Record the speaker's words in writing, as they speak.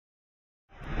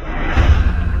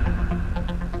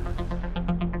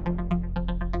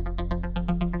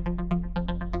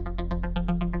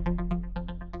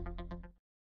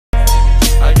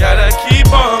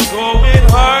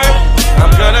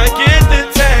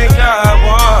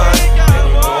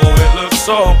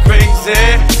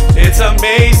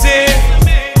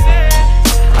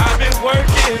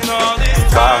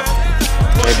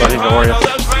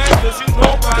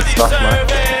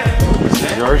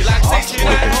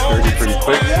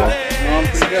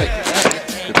Good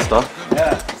stuff.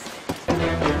 Yeah. Fits.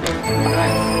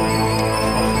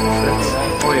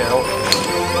 Oh yeah.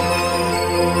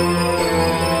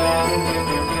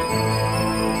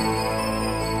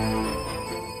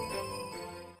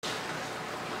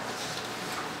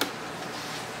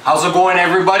 How's it going,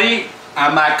 everybody?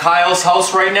 I'm at Kyle's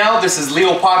house right now. This is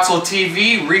Leopazzo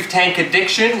TV, Reef Tank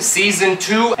Addiction, Season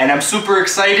 2, and I'm super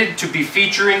excited to be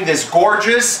featuring this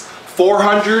gorgeous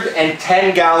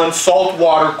 410-gallon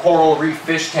saltwater coral reef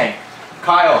fish tank.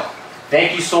 Kyle,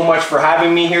 thank you so much for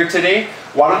having me here today.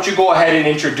 Why don't you go ahead and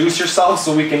introduce yourself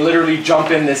so we can literally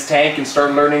jump in this tank and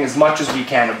start learning as much as we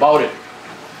can about it.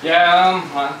 Yeah,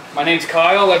 my name's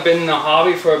Kyle. I've been in the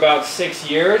hobby for about 6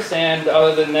 years, and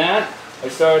other than that, I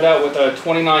started out with a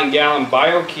 29-gallon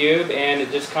BioCube, and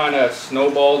it just kind of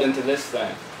snowballed into this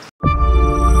thing.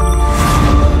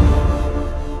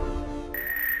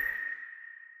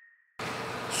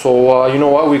 So you know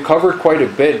what, we covered quite a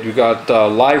bit. We got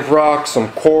live rock,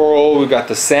 some coral, we got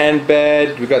the sand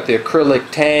bed, we got the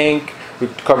acrylic tank, we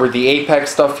covered the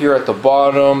apex stuff here at the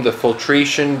bottom, the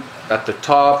filtration at the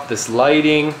top, this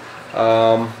lighting,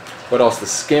 what else, the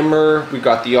skimmer, we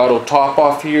got the auto top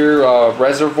off here,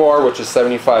 reservoir, which is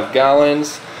 75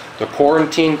 gallons, the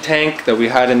quarantine tank that we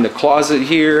had in the closet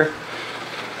here.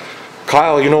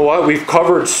 Kyle, you know what? We've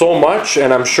covered so much,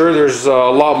 and I'm sure there's a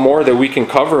lot more that we can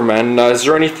cover, man. Is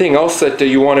there anything else that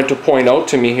you wanted to point out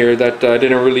to me here that I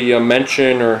didn't really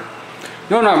mention? Or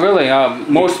No, not really.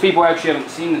 Most people actually haven't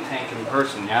seen the tank in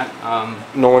person yet.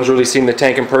 No one's really seen the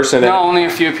tank in person? No, only a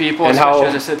few people. And how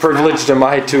privileged am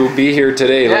I to be here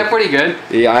today? Yeah, like, pretty good.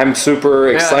 Yeah, I'm super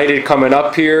excited coming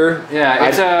up here.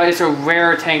 Yeah, it's a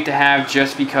rare tank to have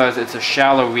just because it's a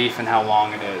shallow reef and how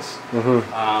long it is.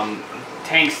 Mm-hmm.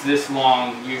 Tanks this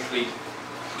long usually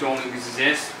don't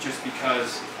exist just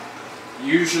because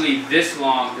usually this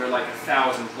long they're like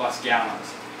 1,000+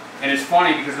 gallons. And it's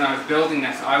funny because when I was building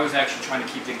this, I was actually trying to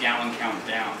keep the gallon count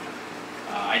down.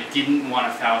 I didn't want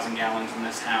 1,000 gallons in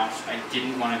this house. I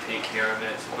didn't want to take care of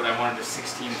it, but I wanted a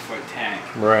 16-foot tank.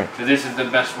 Right. So this is the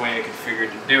best way I could figure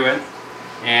to do it.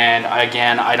 And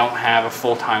again, I don't have a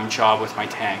full-time job with my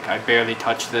tank. I barely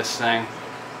touch this thing.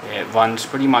 It runs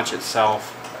pretty much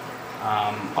itself.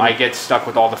 I get stuck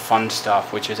with all the fun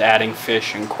stuff, which is adding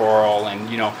fish and coral and,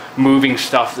 you know, moving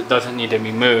stuff that doesn't need to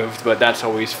be moved, but that's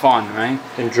always fun, right?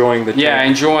 Enjoying the tank. Yeah,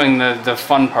 enjoying the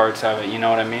fun parts of it, you know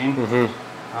what I mean?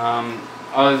 Mm-hmm.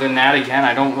 Other than that, again,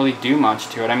 I don't really do much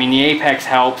to it. I mean, the apex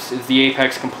helps. Is the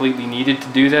apex completely needed to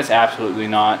do this? Absolutely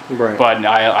not. Right. But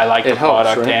I like the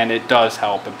product, right? And it does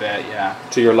help a bit, yeah.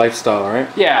 To your lifestyle, right?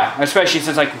 Yeah, especially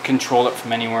since I can control it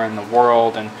from anywhere in the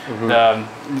world, and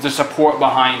the support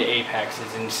behind apex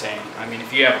is insane. I mean,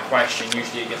 if you have a question,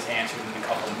 usually it gets answered in a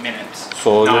couple of minutes,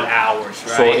 so not hours,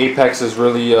 right? So apex is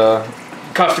really...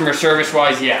 Customer service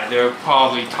wise, yeah, they're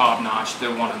probably top notch.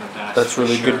 They're one of the best. That's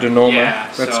really good to know, man.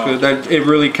 That's good. That it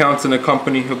really counts in a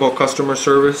company about customer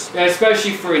service. Yeah,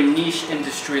 especially for a niche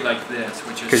industry like this,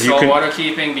 which is saltwater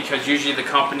keeping, because usually the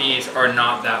companies are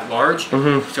not that large.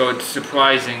 So it's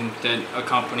surprising that a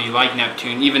company like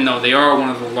Neptune, even though they are one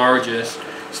of the largest,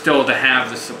 still to have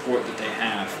the support that they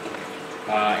have.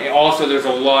 Also, there's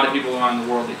a lot of people around the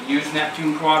world that use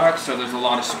Neptune products, so there's a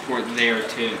lot of support there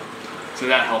too. So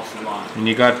that helps a lot. And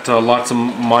you got lots of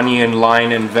money in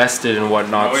line invested and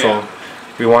whatnot, so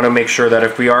we want to make sure that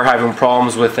if we are having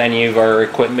problems with any of our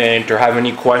equipment or have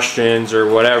any questions or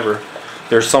whatever,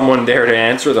 there's someone there to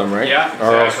answer them, right? Yeah,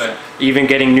 exactly. Or even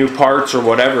getting new parts or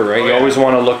whatever, right? You always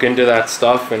want to look into that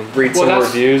stuff and read some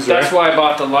reviews, right? That's why I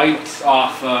bought the lights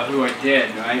off who I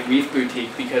did, right? Reef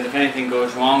Boutique, because if anything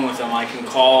goes wrong with them, I can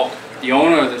call the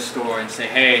owner of the store and say,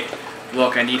 hey,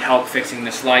 look, I need help fixing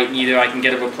this light, and either I can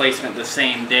get a replacement the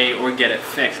same day or get it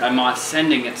fixed. I'm not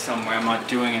sending it somewhere, I'm not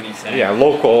doing anything. Yeah,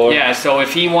 local. Yeah, so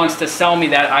if he wants to sell me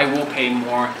that, I will pay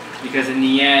more, because in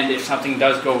the end, if something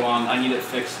does go wrong, I need it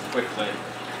fixed quickly.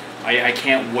 I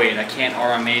can't wait. I can't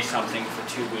RMA something for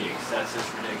 2 weeks. That's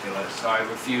just ridiculous. So I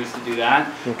refuse to do that.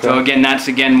 Okay. So again, that's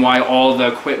why all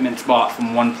the equipment's bought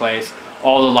from one place,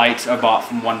 all the lights are bought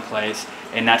from one place,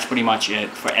 and that's pretty much it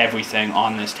for everything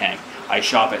on this tank. I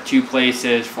shop at 2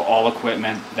 places for all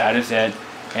equipment, that is it.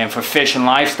 And for fish and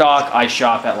livestock, I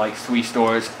shop at like 3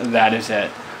 stores, that is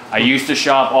it. I used to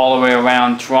shop all the way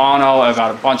around Toronto. I've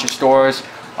got a bunch of stores.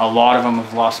 A lot of them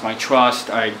have lost my trust.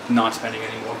 I'm not spending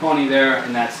any more money there,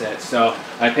 and that's it. So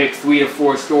I picked 3 to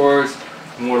 4 stores,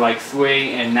 more like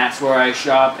 3, and that's where I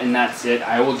shop, and that's it.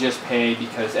 I will just pay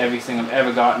because everything I've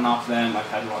ever gotten off them, I've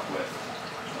had luck with.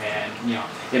 And, you know,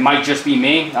 it might just be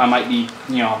me. I might be,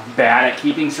 you know, bad at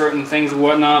keeping certain things and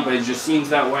whatnot, but it just seems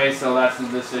that way, so that's the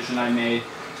decision I made.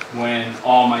 when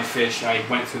all my fish, I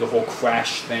went through the whole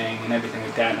crash thing and everything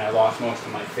like that, and I lost most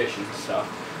of my fish and stuff.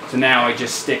 So now I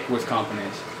just stick with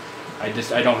companies. I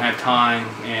don't have time,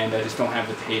 and I just don't have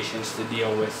the patience to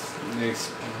deal with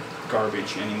this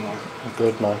garbage anymore.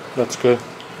 Good, man. That's good.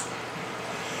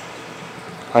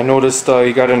 I noticed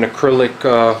you got an acrylic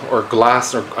or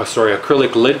glass, or sorry,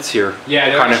 acrylic lids here. Yeah,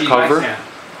 they're kind of actually cover. Lexan.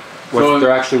 So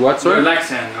they're actually what, sorry? They're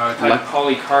Lexan, or a type of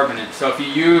polycarbonate. So if you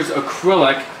use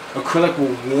acrylic, acrylic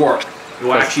will warp. It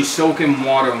will actually soak in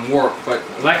water and warp, but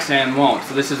Lexan won't.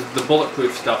 So this is the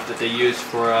bulletproof stuff that they use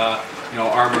for you know,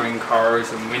 armoring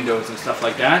cars and windows and stuff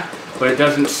like that. But it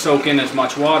doesn't soak in as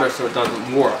much water, so it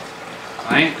doesn't warp.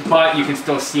 Right? But you can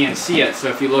still CNC it. So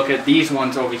if you look at these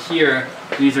ones over here,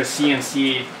 these are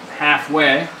CNC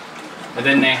halfway, and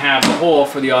then they have the hole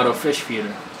for the auto fish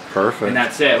feeder. Perfect. And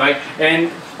that's it, right?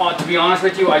 And to be honest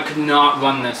with you, I could not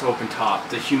run this open top.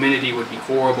 The humidity would be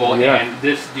horrible, and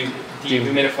this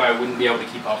dehumidifier wouldn't be able to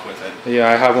keep up with it. Yeah,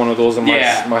 I have one of those in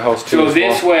my house too. So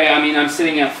this way, I mean, I'm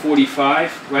sitting at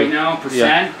 45 right now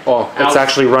percent. Oh, it's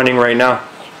actually running right now.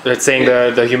 It's saying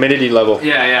the humidity level.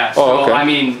 Yeah. Oh, So okay. I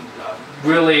mean,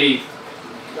 really,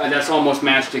 that's almost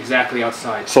matched exactly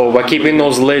outside. So by keeping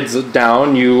those lids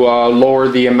down, you lower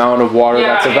the amount of water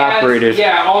that's evaporated.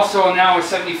 Yeah, also now a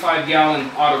 75-gallon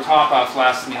auto top-off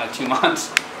lasts me like 2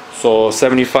 months. So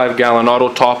 75-gallon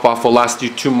auto top-off will last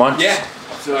you 2 months? Yeah.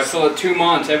 So I fill it 2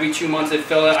 months. Every 2 months I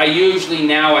fill it. I usually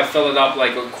now I fill it up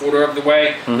like a quarter of the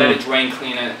way, let it drain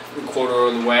clean it a quarter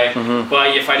of the way.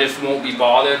 But if I just won't be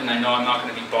bothered, and I know I'm not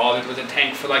going to be bothered with a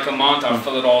tank for like a month, I'll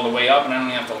fill it all the way up and I don't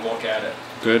even have to look at it.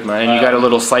 Good, man. And you got a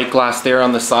little sight glass there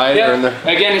on the side? Yeah. Or in the...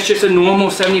 Again, it's just a normal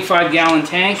 75-gallon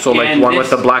tank. So like one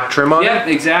with the black trim on it? Yeah,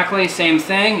 exactly. Same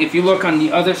thing. If you look on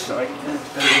the other side,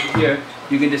 over here,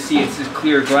 you can just see it's this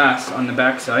clear glass on the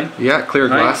back side. Yeah, clear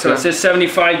glass. So it says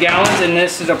 75 gallons, and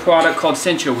this is a product called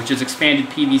Cincha, which is expanded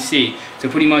PVC. So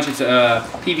pretty much it's a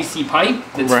PVC pipe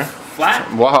that's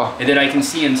flat. Wow. And that I can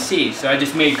CNC. So I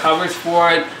just made covers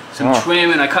for it, some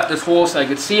trim, and I cut this hole so I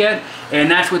could see it. And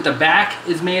that's what the back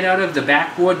is made out of, the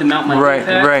backboard to mount my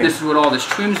impact. This is what all this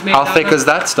trim's made out of. How thick is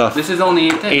that stuff? This is only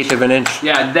 1/8 inch. 1/8 of an inch.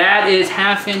 Yeah, that is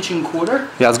 1/2 inch and quarter.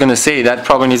 Yeah, I was gonna say that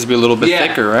probably needs to be a little bit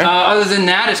thicker, right? Other than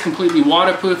that, it's completely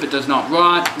waterproof. It does not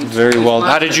rot. Very well.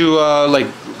 How did you like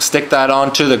stick that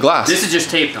onto the glass? This is just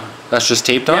taped on. That's just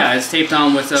taped on? Yeah, it's taped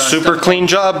on with super clean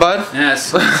job, bud.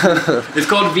 Yes. It's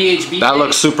called VHB That tape.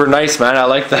 looks super nice, man. I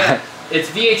like that. Yeah. It's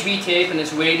VHB tape, and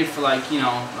it's rated for like, you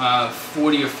know,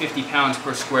 40 or 50 pounds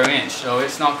per square inch. So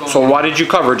it's not going. So why did you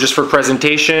cover? Just for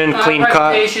presentation, clean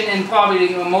cut? Presentation, and probably,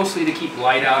 you know, mostly to keep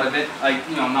light out of it. Like,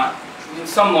 you know, not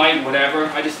some light,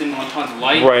 whatever. I just didn't want tons of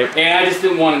light. Right. And I just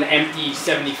didn't want an empty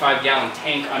 75-gallon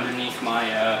tank underneath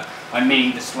my my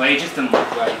main display. It just didn't look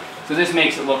right. So this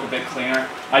makes it look a bit cleaner.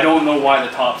 I don't know why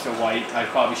the tops are white. I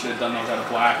probably should have done those out of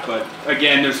black, but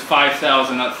again, there's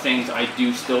 5,000 other things I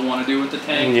do still want to do with the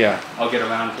tank. Yeah. I'll get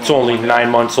around to it. It's only 9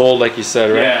 months old, like you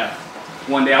said, right? Yeah.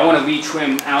 One day I want to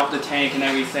re-trim out the tank and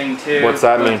everything too. What's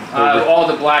that mean? All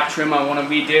the black trim I want to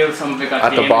redo. Some of it got at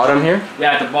damaged. the bottom here?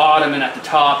 Yeah, at the bottom and at the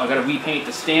top. I got to repaint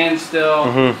the stand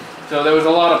still. So there was a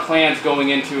lot of plans going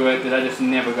into it that I just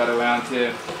never got around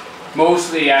to.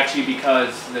 Mostly actually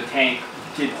because the tank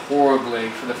did horribly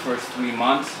for the first 3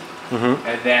 months,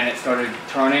 and then it started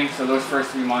turning. So those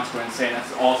first 3 months were insane.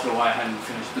 That's also why I hadn't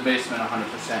finished the basement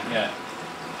 100% yet.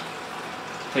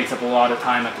 Takes up a lot of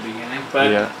time at the beginning,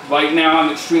 but right now I'm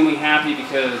extremely happy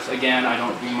because again I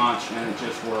don't do much and it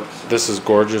just works. This is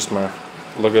gorgeous, man.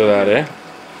 Look at that, eh?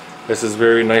 This is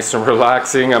very nice and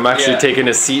relaxing. I'm actually taking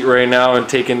a seat right now and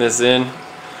taking this in.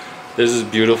 This is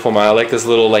beautiful, man. I like this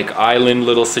little like island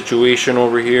little situation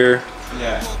over here.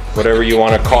 Yeah. Whatever you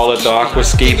want to call it, the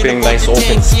aquascaping, nice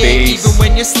open space. Even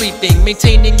when you're sleeping,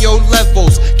 maintaining your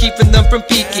levels, keeping them from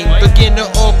peaking. Beginner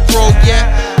or pro, yeah,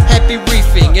 happy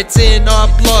reefing. It's in our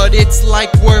blood, it's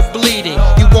like we're bleeding.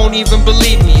 You won't even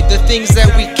believe me, the things that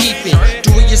we keeping.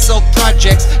 Do-it-yourself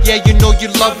projects, yeah, you know you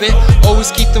love it.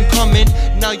 Always keep them coming,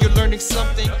 now you're learning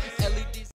something.